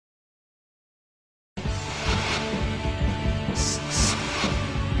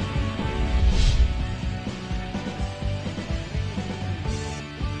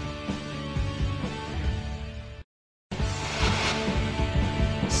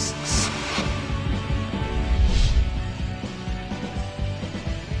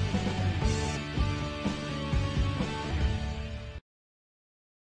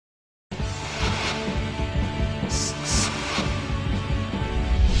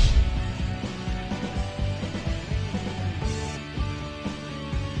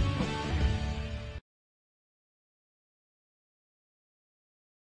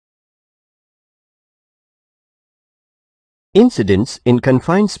Incidents in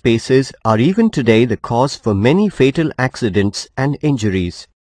confined spaces are even today the cause for many fatal accidents and injuries.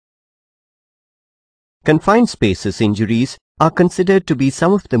 Confined spaces injuries are considered to be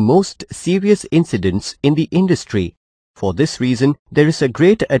some of the most serious incidents in the industry. For this reason, there is a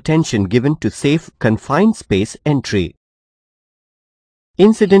great attention given to safe confined space entry.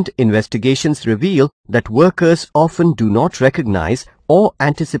 Incident investigations reveal that workers often do not recognize or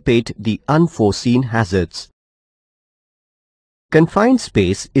anticipate the unforeseen hazards. Confined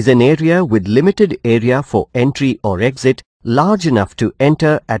space is an area with limited area for entry or exit, large enough to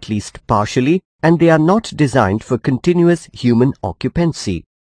enter at least partially, and they are not designed for continuous human occupancy.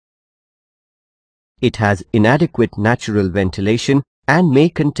 It has inadequate natural ventilation and may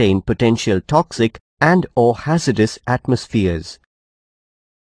contain potential toxic and/or hazardous atmospheres.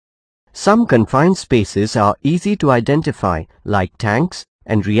 Some confined spaces are easy to identify, like tanks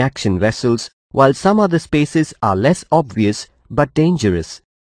and reaction vessels, while some other spaces are less obvious but dangerous.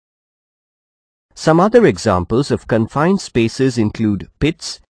 Some other examples of confined spaces include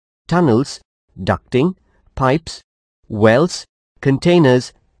pits, tunnels, ducting, pipes, wells,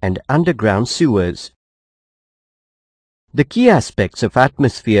 containers, and underground sewers. The key aspects of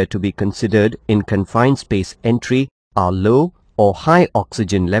atmosphere to be considered in confined space entry are low or high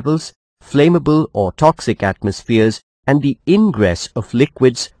oxygen levels, flammable or toxic atmospheres, and the ingress of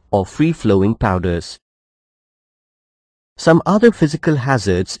liquids or free-flowing powders. Some other physical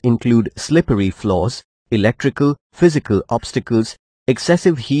hazards include slippery floors, electrical, physical obstacles,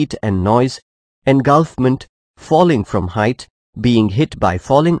 excessive heat and noise, engulfment, falling from height, being hit by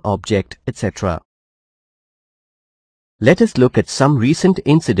falling object, etc. Let us look at some recent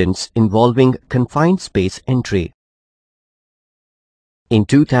incidents involving confined space entry. In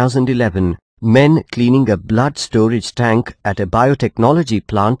 2011, men cleaning a blood storage tank at a biotechnology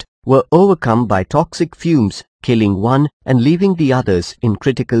plant were overcome by toxic fumes, killing one and leaving the others in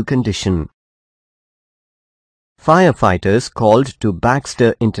critical condition. Firefighters called to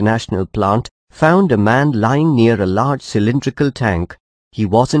Baxter International Plant found a man lying near a large cylindrical tank. He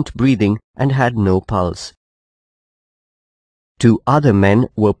wasn't breathing and had no pulse. 2 other men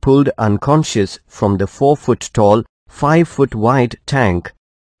were pulled unconscious from the 4-foot-tall, 5-foot-wide tank.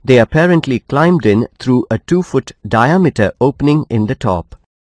 They apparently climbed in through a 2-foot diameter opening in the top.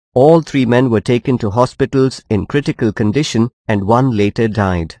 All 3 men were taken to hospitals in critical condition and one later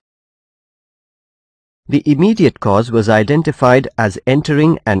died. The immediate cause was identified as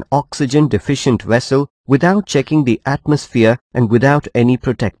entering an oxygen-deficient vessel without checking the atmosphere and without any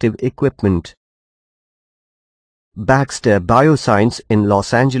protective equipment. Baxter Bioscience in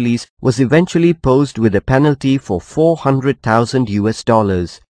Los Angeles was eventually posed with a penalty for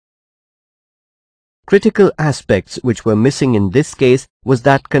 $400,000. Critical aspects which were missing in this case was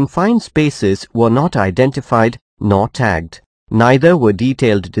that confined spaces were not identified nor tagged. Neither were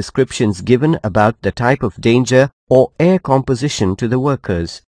detailed descriptions given about the type of danger or air composition to the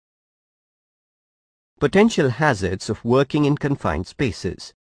workers. Potential hazards of working in confined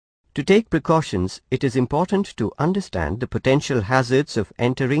spaces. To take precautions, it is important to understand the potential hazards of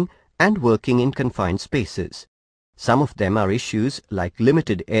entering and working in confined spaces. Some of them are issues like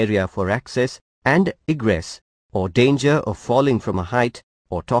limited area for access and egress, or danger of falling from a height,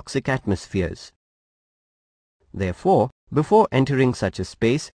 or toxic atmospheres. Therefore, before entering such a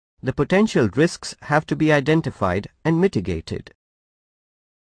space, the potential risks have to be identified and mitigated.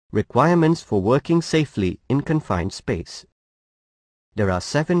 Requirements for working safely in confined space. There are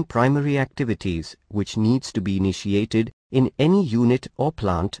 7 primary activities which needs to be initiated in any unit or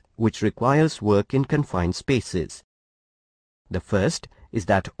plant which requires work in confined spaces. The first is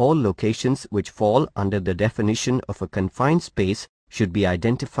that all locations which fall under the definition of a confined space should be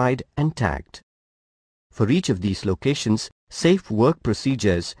identified and tagged. For each of these locations, safe work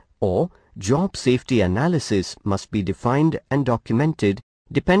procedures or job safety analysis must be defined and documented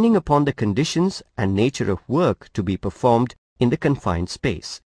depending upon the conditions and nature of work to be performed in the confined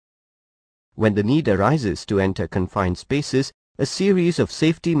space. When the need arises to enter confined spaces, a series of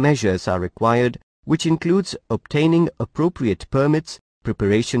safety measures are required, which includes obtaining appropriate permits,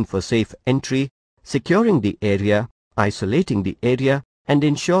 preparation for safe entry, securing the area, isolating the area, and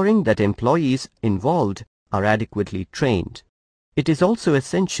ensuring that employees involved are adequately trained. It is also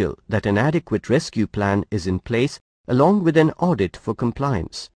essential that an adequate rescue plan is in place along with an audit for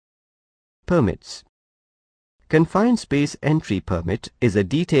compliance. Permits. Confined Space Entry Permit is a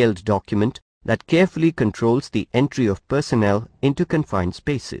detailed document that carefully controls the entry of personnel into confined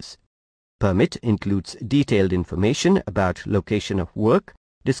spaces. Permit includes detailed information about location of work,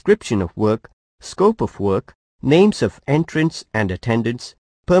 description of work, scope of work, names of entrants and attendants,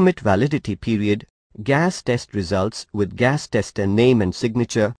 permit validity period, gas test results with gas tester name and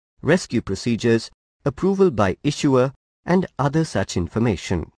signature, rescue procedures, approval by issuer, and other such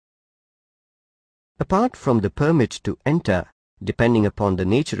information. Apart from the permit to enter, depending upon the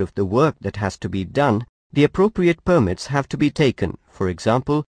nature of the work that has to be done, the appropriate permits have to be taken, for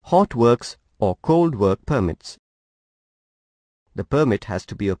example, hot works or cold work permits. The permit has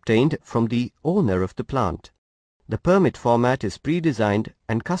to be obtained from the owner of the plant. The permit format is pre-designed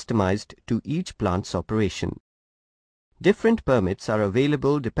and customized to each plant's operation. Different permits are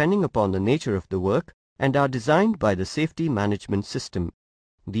available depending upon the nature of the work and are designed by the Safety Management System.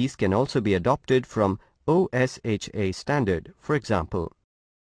 These can also be adopted from OSHA standard, for example.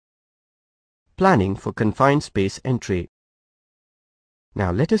 Planning for confined space entry.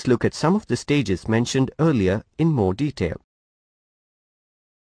 Now let us look at some of the stages mentioned earlier in more detail.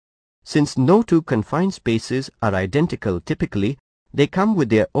 Since no two confined spaces are identical typically, they come with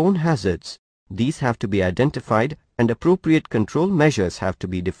their own hazards. These have to be identified and appropriate control measures have to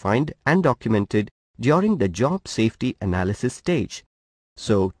be defined and documented during the job safety analysis stage.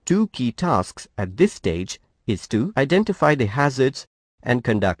 So, two key tasks at this stage is to identify the hazards and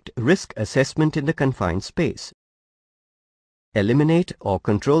conduct risk assessment in the confined space. Eliminate or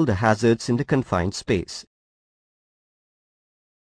control the hazards in the confined space.